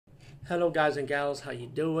Hello guys and gals, how you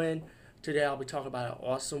doing? Today I'll be talking about an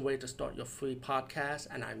awesome way to start your free podcast,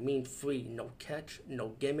 and I mean free, no catch, no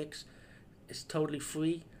gimmicks. It's totally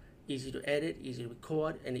free, easy to edit, easy to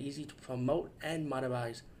record, and easy to promote and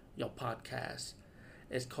monetize your podcast.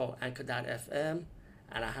 It's called Anchor.fm,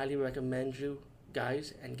 and I highly recommend you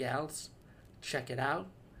guys and gals check it out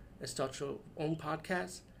and start your own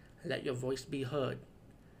podcast and let your voice be heard.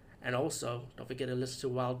 And also, don't forget to listen to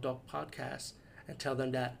Wild Dog Podcast and tell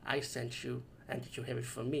them that I sent you and that you hear it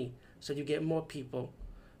from me, so you get more people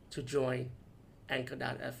to join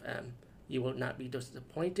Anchor.fm. You will not be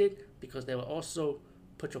disappointed because they will also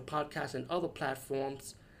put your podcast in other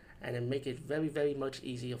platforms and then make it very, very much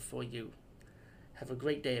easier for you. Have a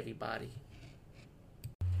great day, everybody.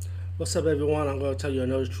 What's up, everyone? I'm going to tell you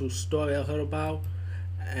another true story I heard about.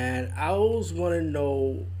 And I always want to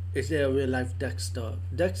know, is there a real life Dexter?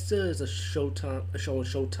 Dexter is a show on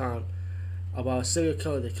Showtime about a serial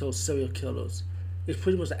killer that kills serial killers. It's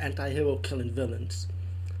pretty much an anti-hero killing villains.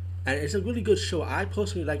 And it's a really good show. I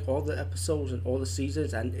personally like all the episodes and all the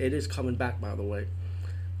seasons, and it is coming back, by the way.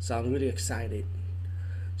 So I'm really excited.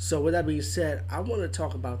 So with that being said, I want to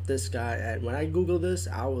talk about this guy, and when I Googled this,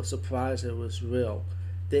 I was surprised it was real.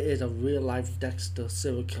 There is a real life Dexter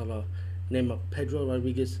serial killer named Pedro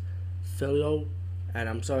Rodrigues Filho, and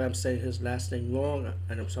I'm sorry I'm saying his last name wrong,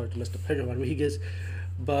 and I'm sorry to Mr. Pedro Rodrigues.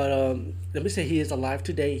 But let me say he is alive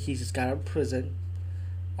today. He just got out of prison.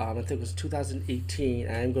 I think it was 2018.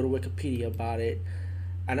 I'm going to Wikipedia about it.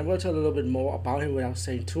 And I'm going to tell a little bit more about him without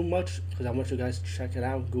saying too much, because I want you guys to check it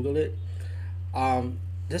out, Google it.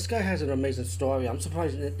 This guy has an amazing story. I'm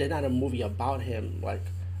surprised there's not a movie about him, like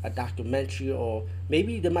a documentary, or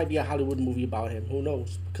maybe there might be a Hollywood movie about him. Who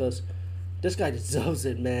knows? Because this guy deserves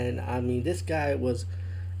it, man. I mean, this guy was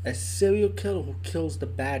a serial killer who kills the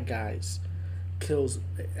bad guys. Kills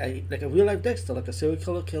like a real life Dexter, like a serial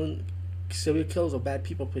killer killing serial killers or bad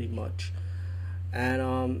people, pretty much.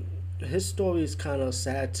 And his story is kind of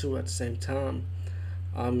sad too at the same time.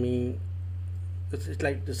 I mean, it's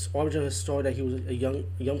like this origin of his story that he was a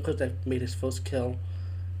young person that made his first kill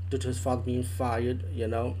due to his father being fired, you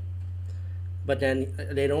know. But then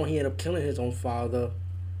later on he ended up killing his own father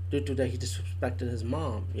due to that he disrespected his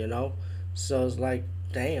mom, you know. So it's like,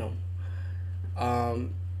 damn.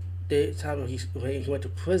 The time when he went to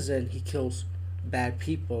prison, he kills bad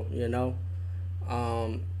people, you know.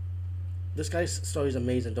 This guy's story is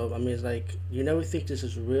amazing, though. I mean, it's like you never think this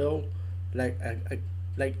is real, but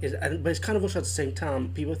it's kind of also at the same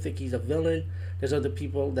time. People think he's a villain. There's other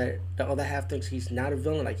people that the other half thinks he's not a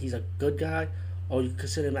villain, like he's a good guy, or you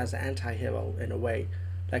consider him as an anti-hero in a way.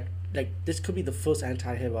 Like this could be the first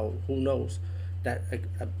anti-hero. Who knows? That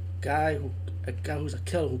a guy who's a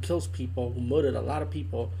killer who kills people, who murdered a lot of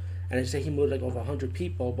people. And they say he murdered like over 100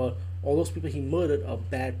 people, but all those people he murdered are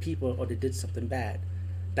bad people, or they did something bad.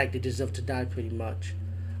 Like they deserve to die, pretty much.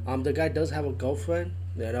 The guy does have a girlfriend,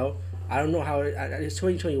 you know. I don't know how, it's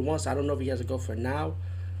 2021, so I don't know if he has a girlfriend now.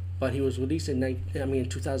 But he was released in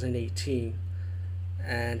 2018.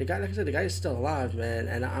 And the guy, like I said, the guy is still alive, man.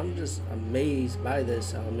 And I'm just amazed by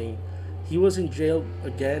this. I mean, he was in jail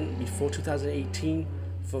again before 2018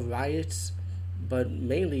 for riots. But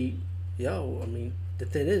mainly, I mean, the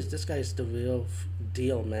thing is, this guy is the real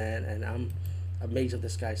deal, man, and I'm amazed at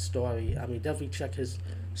this guy's story. I mean, definitely check his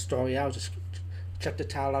story out. Just check the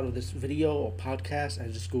title out of this video or podcast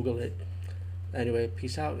and just Google it. Anyway,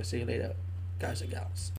 peace out and see you later, guys and gals.